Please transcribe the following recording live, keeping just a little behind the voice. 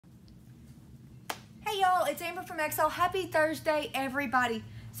y'all, it's Amber from Exile. Happy Thursday, everybody.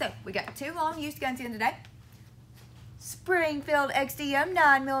 So, we got 2 long used guns in today. Springfield XDM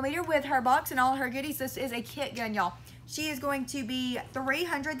 9mm with her box and all her goodies. This is a kit gun, y'all. She is going to be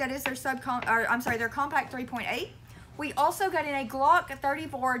 300. That is their their compact 3.8. We also got in a Glock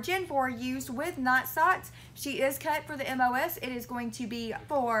 34 Gen 4 used with night sights. She is cut for the MOS. It is going to be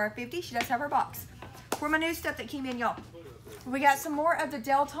 $450. She does have her box. For my new stuff that came in, y'all, we got some more of the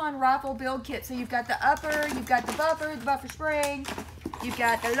Delton rifle build kit. So you've got the upper, you've got the buffer spring, you've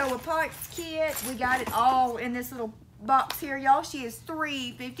got the lower parts kit. We got it all in this little box here, y'all. She is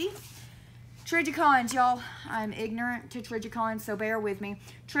 $350. Trigicons, y'all. I'm ignorant to Trigicons, so bear with me.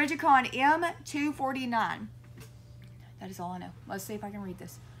 Trigicon M249. That is all I know. Let's see if I can read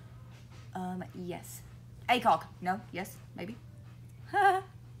this. Yes. ACOG. No. Yes. Maybe.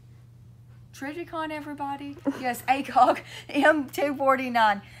 Trigicon, everybody. Yes, ACOG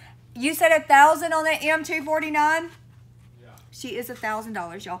M249. You said 1,000 on that M249? Yeah. She is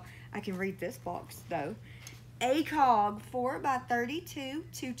 $1,000, y'all. I can read this box, though. ACOG 4x32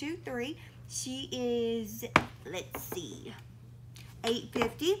 223. She is, let's see,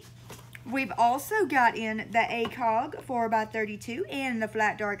 $850. We've also got in the ACOG 4x32 and the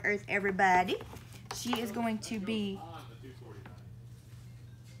Flat Dark Earth, everybody. She is going to be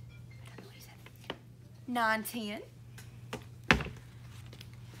 $910.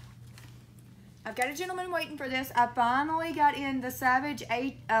 I've got a gentleman waiting for this. I finally got in the Savage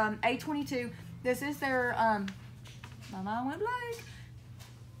A22. This is their, my mind went blank.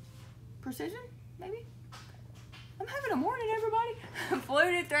 Precision, maybe? I'm having a morning, everybody.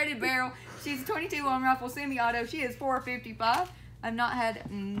 Fluted threaded barrel. She's a 22 long rifle semi-auto. She is $455. I've not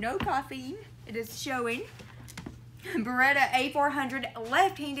had no caffeine. It is showing. Beretta A400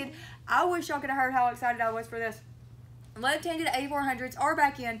 left-handed. I wish y'all could have heard how excited I was for this. Left-handed A400s are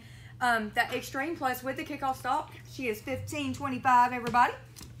back in. That Extreme Plus with the kickoff stock. She is $1525, everybody.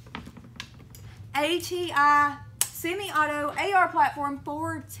 ATI semi-auto AR platform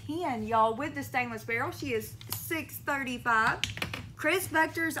 410, y'all, with the stainless barrel. She is $635. Chris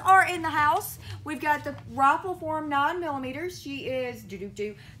Vectors are in the house. We've got the rifle form 9mm. She is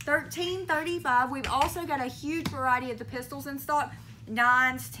 $1335. We've also got a huge variety of the pistols in stock.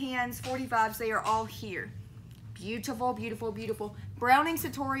 9s, 10s, 45s. They are all here. Beautiful, beautiful, beautiful. Browning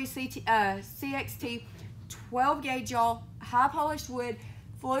Satori CXT 12 gauge, y'all. High polished wood.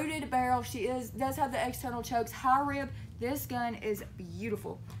 Fluted barrel. She does have the external chokes. High rib. This gun is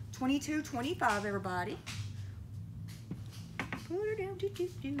beautiful. $22.25, everybody.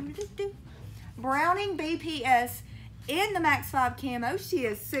 Browning BPS in the Max 5 camo. She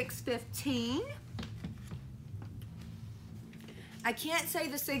is $615. I can't say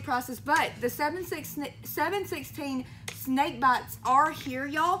the SIG prices, but the 716 snake bites are here,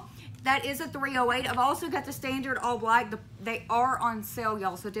 y'all. That is a 308. I've also got the standard all black. They are on sale,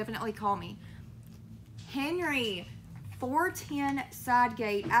 y'all, so definitely call me. Henry 410 side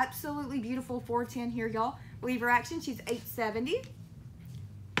gate. Absolutely beautiful 410 here, y'all. Lever action. She's $870.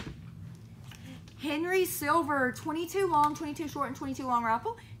 Henry Silver 22 long, 22 short, and 22 long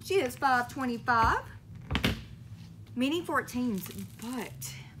rifle. She is $525. Mini 14s,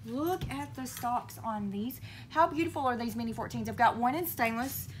 but look at the stocks on these. How beautiful are these Mini 14s? I've got one in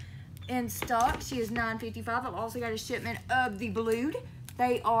stainless in stock. She is $955. I've also got a shipment of the blued.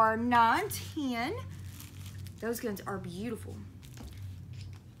 They are $910. Those guns are beautiful.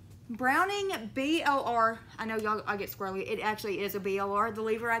 Browning BLR. I know y'all, I get squirrely. It actually is a BLR. The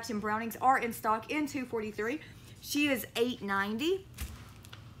lever action Brownings are in stock in 243. She is $890.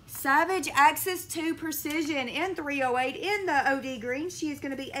 Savage Axis 2 Precision in 308 in the OD green. She is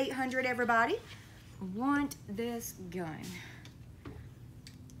going to be $800, everybody. Want this gun.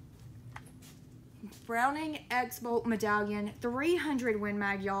 Browning X-Bolt Medallion 300 Win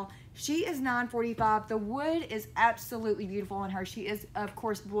Mag, y'all. She is $945. The wood is absolutely beautiful on her. She is, of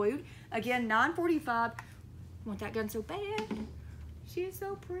course, blued. Again, $945. Want that gun so bad. She is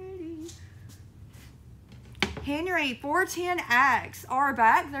so pretty. Henry 410 Axe are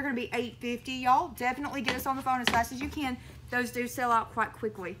back. They're going to be $850, y'all. Definitely get us on the phone as fast as you can. Those do sell out quite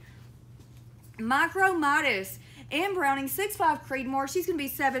quickly. Micro Midas and Browning 6.5 Creedmoor. She's going to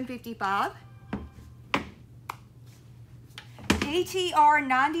be $755. PTR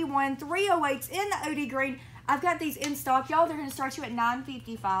 91 308s in the OD green. I've got these in stock, y'all. They're going to start you at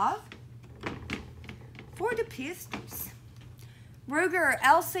 $955. For the pistols, Ruger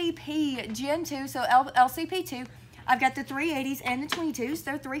LCP Gen 2, so LCP 2. I've got the 380s and the 22s.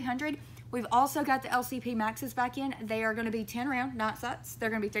 They're $300. We've also got the LCP Maxes back in. They are going to be 10 round, not sights. They're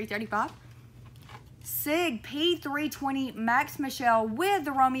going to be $335. SIG P320 Max Michelle with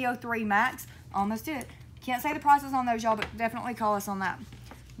the Romeo 3 Max. Almost did it. Can't say the prices on those, y'all, but definitely call us on that.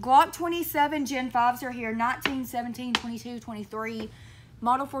 Glock 27 Gen 5s are here. 19, 17, 22, 23.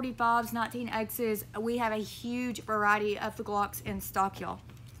 Model 45s, 19Xs. We have a huge variety of the Glocks in stock, y'all.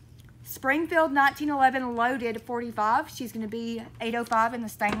 Springfield 1911 loaded 45. She's going to be 805 in the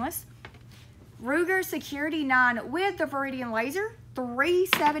stainless. Ruger Security 9 with the Viridian laser,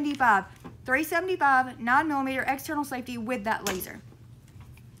 375. 375, 9mm external safety with that laser.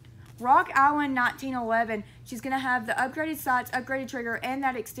 Rock Island 1911. She's going to have the upgraded sights, upgraded trigger, and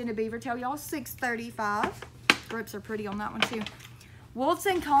that extended beaver tail, y'all. 635. Grips are pretty on that one, too.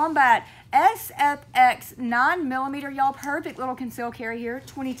 Wilson Combat SFX 9mm, y'all. Perfect little conceal carry here.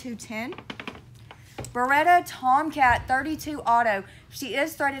 2210. Beretta Tomcat 32 Auto. She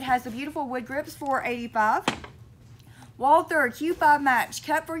is threaded, has the beautiful wood grips. 485. Walther Q5 Match.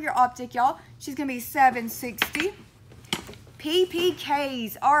 Cut for your optic, y'all. She's going to be 760.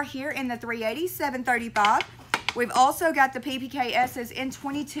 PPKs are here in the 380, 735. We've also got the PPK-S's in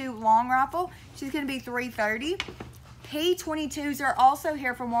 22 long rifle. She's going to be 330. P22s are also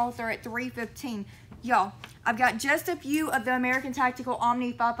here from Walther at 315. Y'all, I've got just a few of the American Tactical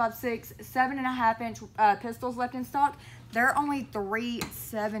Omni 5.56 7.5-inch pistols left in stock. They're only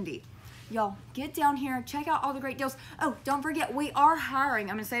 370. Y'all, get down here, check out all the great deals. Oh, don't forget, we are hiring.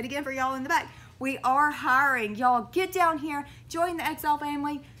 I'm going to say it again for y'all in the back. We are hiring. Y'all, get down here, join the Exile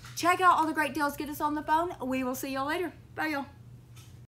family, check out all the great deals, get us on the phone. We will see y'all later. Bye, y'all.